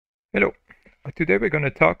Hello, today we're going to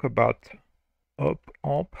talk about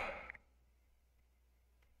op-amp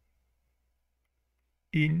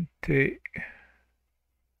integrators.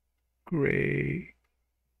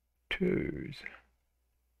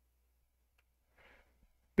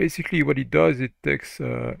 Basically what it does, it takes,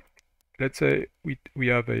 let's say we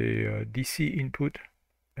have a DC input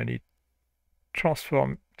and it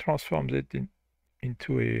transforms it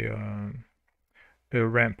into a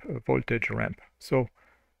ramp, a voltage ramp. So,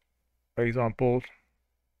 for example,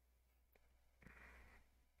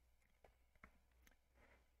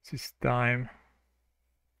 this time,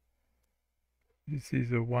 this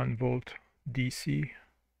is a 1 volt DC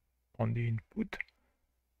on the input.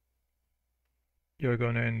 You're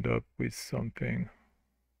going to end up with something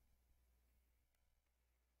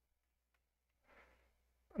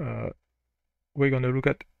we're going to look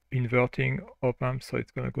at inverting op-amp, so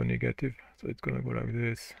it's going to go negative, so it's going to go like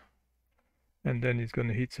this, and then it's going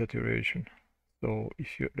to hit saturation. So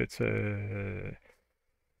if you, let's say,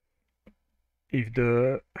 if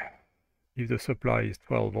the supply is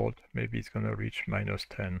 12 volt, maybe it's going to reach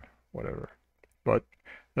 -10, whatever. But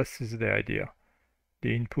this is the idea.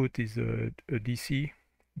 The input is a DC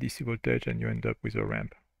voltage, and you end up with a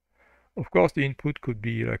ramp. Of course, the input could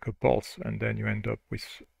be like a pulse, and then you end up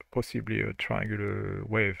with possibly a triangular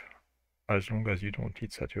wave, as long as you don't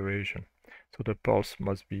hit saturation. So the pulse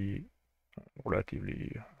must be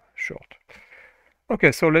relatively short.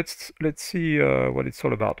 Okay, so let's see what it's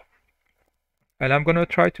all about. And I'm gonna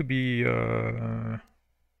try to be. I'm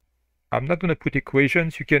not gonna put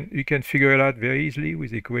equations. You can figure it out very easily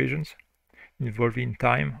with equations involving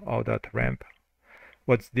time or that ramp.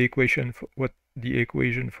 What's the equation for what the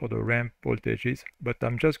equation for the ramp voltage is? But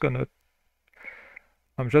I'm just gonna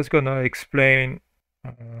explain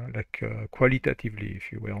qualitatively,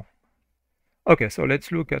 if you will. Okay, so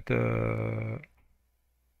let's look at a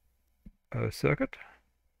circuit.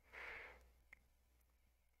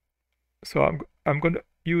 So I'm going to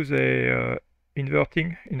use a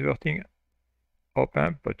inverting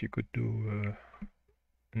op-amp, but you could do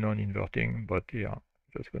non-inverting, but yeah, I'm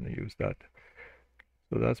just going to use that.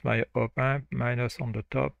 So that's my op-amp, minus on the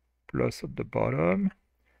top, plus at the bottom.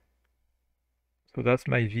 So that's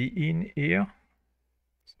my V in here.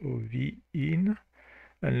 So V in,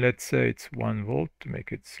 and let's say it's 1 volt to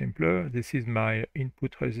make it simpler. This is my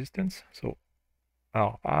input resistance, so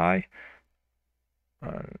Ri.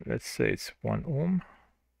 Let's say it's 1 ohm.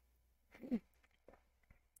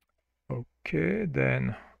 Okay,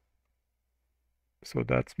 then, so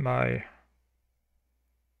that's my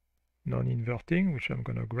non-inverting, which I'm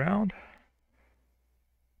going to ground.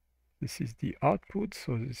 This is the output,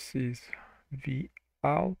 so this is V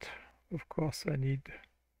out. Of course, I need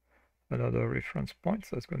another reference point,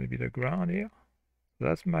 so that's going to be the ground here.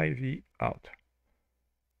 That's my V out.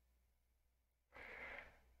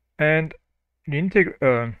 And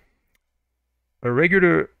a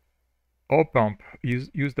regular op-amp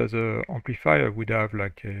used as an amplifier would have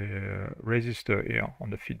like a resistor here on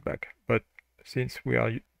the feedback. But since we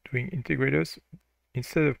are doing integrators,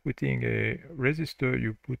 instead of putting a resistor,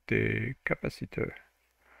 you put a capacitor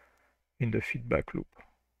in the feedback loop,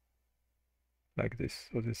 like this.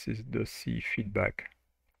 So this is the C feedback.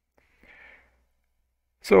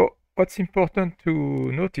 So what's important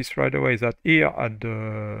to notice right away is that here at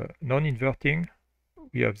the non-inverting,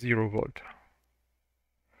 we have 0 volt.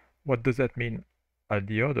 What does that mean at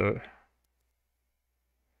the other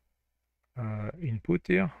input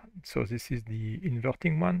here? So this is the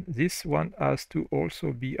inverting one. This one has to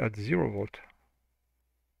also be at 0 volt.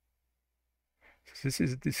 So this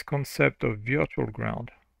is this concept of virtual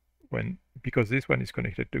ground, because this one is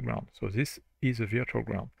connected to ground. So this is a virtual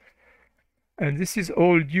ground. And this is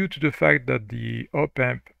all due to the fact that the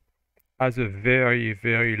op-amp has a very,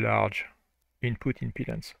 very large input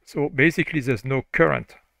impedance. So basically there's no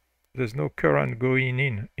current. There's no current going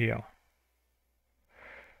in here,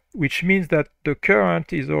 which means that the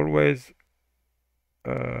current is always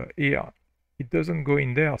here. It doesn't go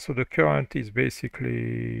in there, so the current is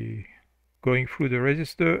basically going through the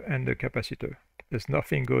resistor and the capacitor. There's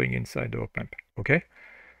nothing going inside the op-amp, okay?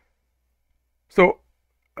 So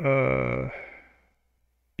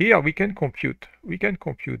here we can compute the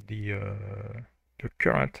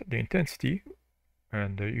current, the intensity,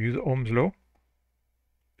 and use Ohm's law.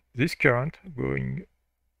 This current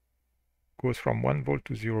goes from 1 volt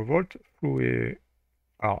to 0 volt through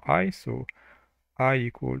a Ri, so I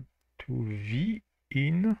equal to V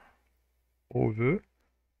in over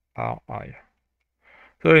Ri.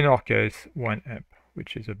 So in our case, 1 amp,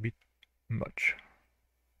 which is a bit much.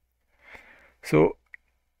 So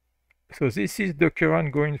this is the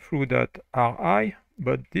current going through that Ri,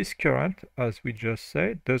 but this current, as we just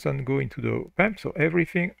said, doesn't go into the op-amp, so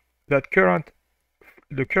everything, that current,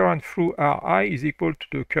 the current through Ri is equal to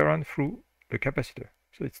the current through the capacitor.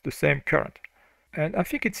 So it's the same current. And I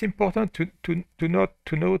think it's important to note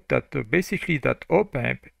that basically that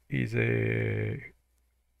op-amp is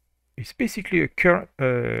basically a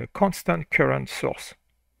constant current source.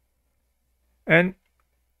 And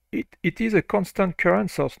it is a constant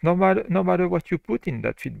current source no matter what you put in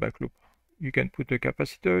that feedback loop. You can put a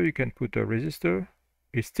capacitor, you can put a resistor,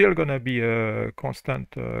 it's still gonna be a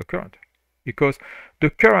constant current, because the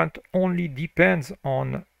current only depends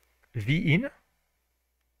on V in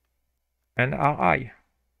and Ri.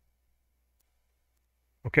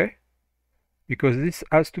 Okay? Because this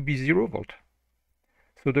has to be 0 volt.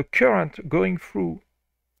 So the current going through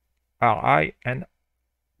Ri and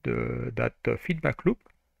that feedback loop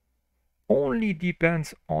only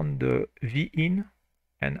depends on the V in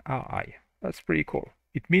and Ri. That's pretty cool.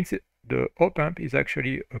 It means the op-amp is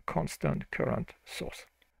actually a constant current source.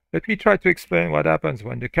 Let me try to explain what happens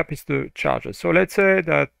when the capacitor charges. So let's say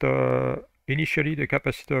that initially the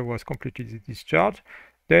capacitor was completely discharged.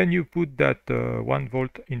 Then you put that 1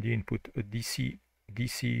 volt in the input, a DC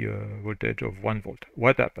voltage of 1 volt.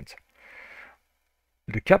 What happens?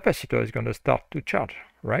 The capacitor is going to start to charge,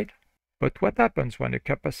 right? But what happens when a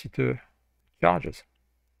capacitor charges?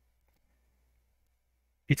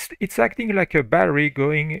 It's acting like a battery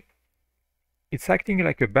going. It's acting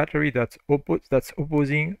like a battery that's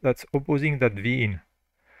opposing that V in.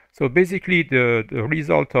 So basically, the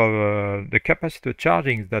result of the capacitor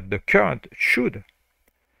charging is that the current should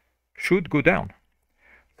go down.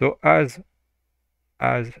 So as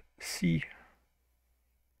C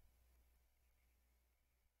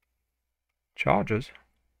charges,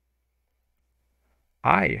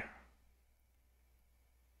 I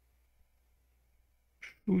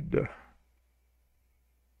should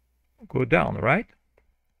go down, right?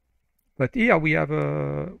 But here we have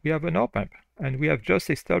an op-amp, and we have just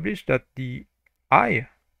established that the I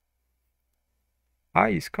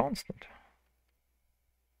is constant.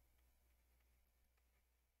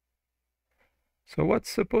 So what's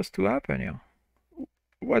supposed to happen here?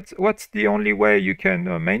 What's the only way you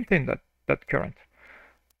can maintain that current?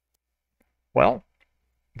 Well,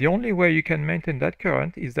 the only way you can maintain that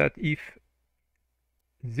current is that if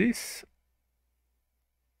this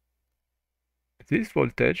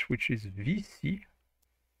voltage, which is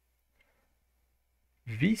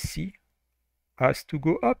VC has to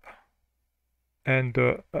go up. And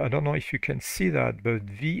I don't know if you can see that, but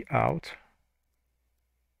V out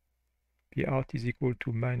is equal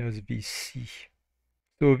to minus VC.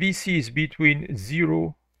 So VC is between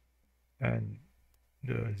 0 and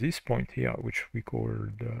this point here, which we call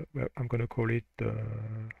well, I'm going to call it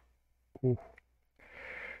O.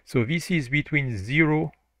 So VC is between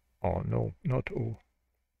 0, oh no, not O.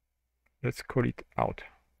 Let's call it out.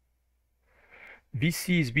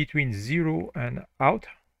 VC is between 0 and out,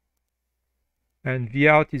 and V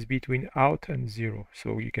out is between out and 0.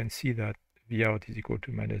 So you can see that V out is equal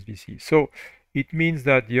to minus VC. So it means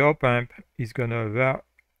that the op-amp is going to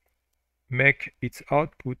make its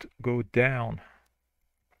output go down.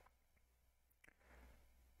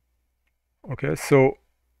 Okay, so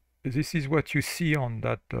this is what you see on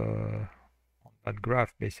that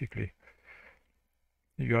graph, basically.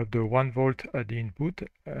 You have the 1 volt at the input,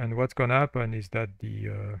 and what's going to happen is that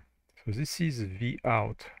so this is V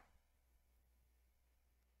out.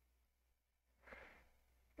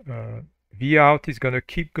 V out is going to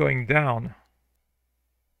keep going down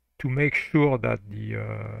to make sure that the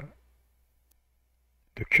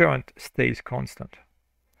current stays constant,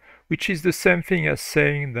 which is the same thing as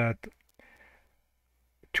saying that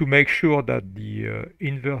to make sure that the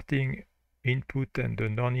inverting input and the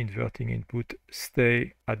non-inverting input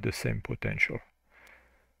stay at the same potential.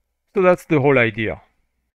 So that's the whole idea.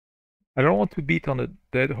 I don't want to beat on a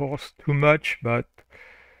dead horse too much, but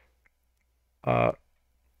the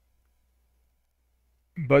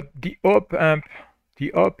op-amp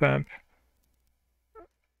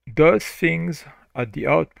does things at the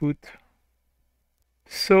output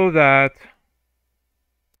so that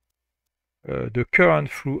the current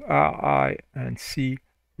through Ri and C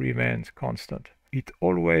remains constant. It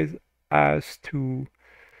always has to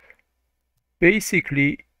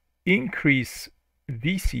basically increase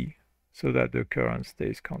VC so that the current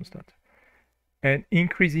stays constant. And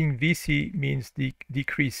increasing VC means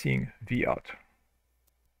decreasing V out.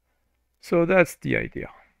 So that's the idea.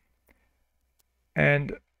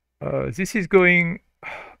 And this is going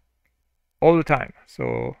all the time.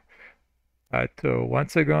 So at 1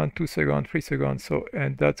 second, 2 seconds, 3 seconds. So,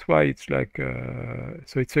 and that's why it's like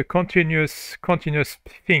so it's a continuous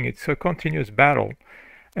thing. It's a continuous battle,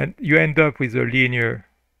 and you end up with a linear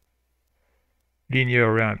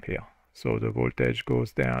ramp here. So the voltage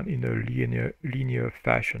goes down in a linear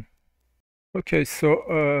fashion. Okay,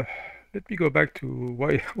 so let me go back to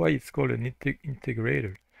why it's called an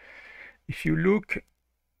integrator. If you look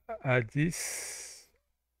at this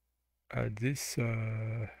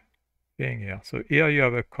thing here, so here you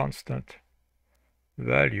have a constant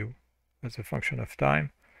value as a function of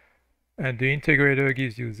time, and the integrator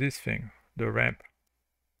gives you this thing, the ramp.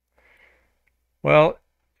 Well,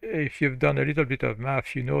 if you've done a little bit of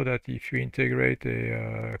math, you know that if you integrate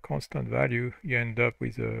a constant value, you end up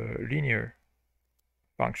with a linear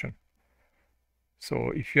function.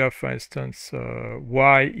 So if you have, for instance,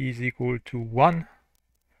 y is equal to 1,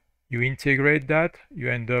 you integrate that, you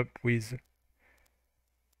end up with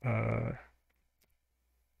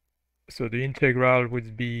so the integral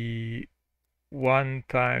would be 1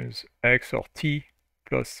 times x or t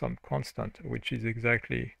plus some constant, which is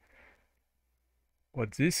exactly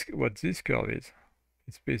what this curve is.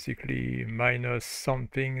 It's basically minus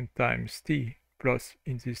something times t plus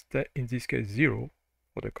in this case 0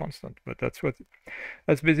 for the constant. But that's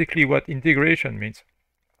basically what integration means.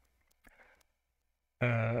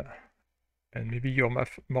 And maybe you're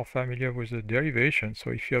more familiar with the derivation. So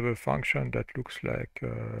if you have a function that looks like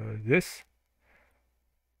this,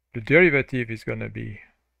 the derivative is going to be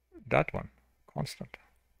that one, constant.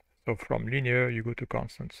 So from linear you go to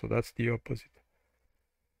constant. So that's the opposite.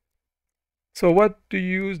 So what do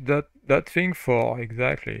you use that thing for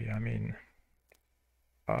exactly? I mean,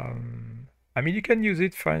 you can use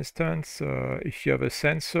it, for instance, if you have a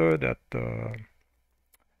sensor that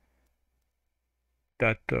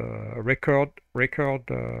record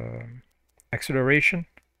acceleration.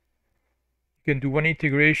 You can do one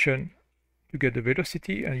integration to get the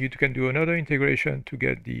velocity, and you can do another integration to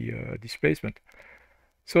get the displacement.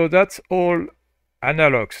 So that's all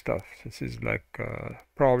analog stuff. This is like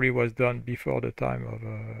probably was done before the time of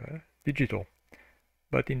digital.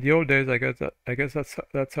 But in the old days, I guess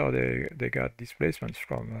that's how they got displacements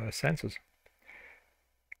from sensors.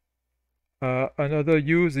 Another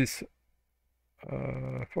use is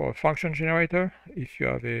for a function generator. If you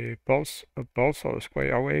have a pulse or a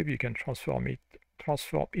square wave, you can transform it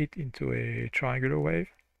into a triangular wave.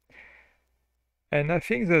 And I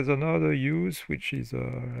think there's another use, which is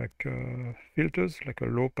like filters, like a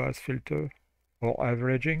low-pass filter or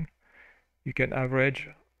averaging. You can average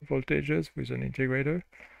voltages with an integrator.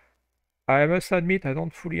 I must admit I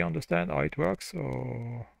don't fully understand how it works,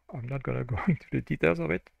 so I'm not going to go into the details of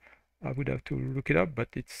it. I would have to look it up, but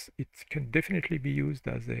it can definitely be used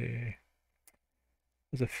as a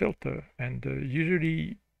filter, and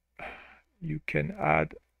usually you can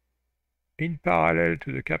add in parallel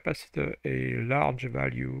to the capacitor a large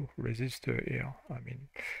value resistor here. I mean,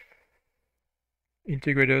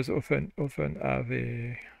 integrators often have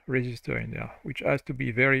a resistor in there, which has to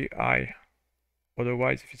be very high.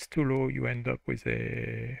 Otherwise, if it's too low, you end up with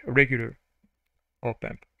a regular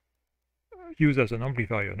op-amp used as an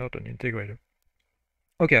amplifier, not an integrator.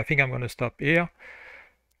 Okay, I think I'm going to stop here.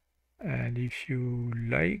 And if you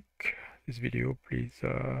like this video, please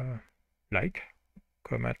like,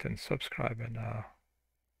 comment, and subscribe, and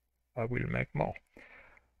I will make more.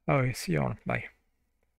 Okay, see you on. Bye.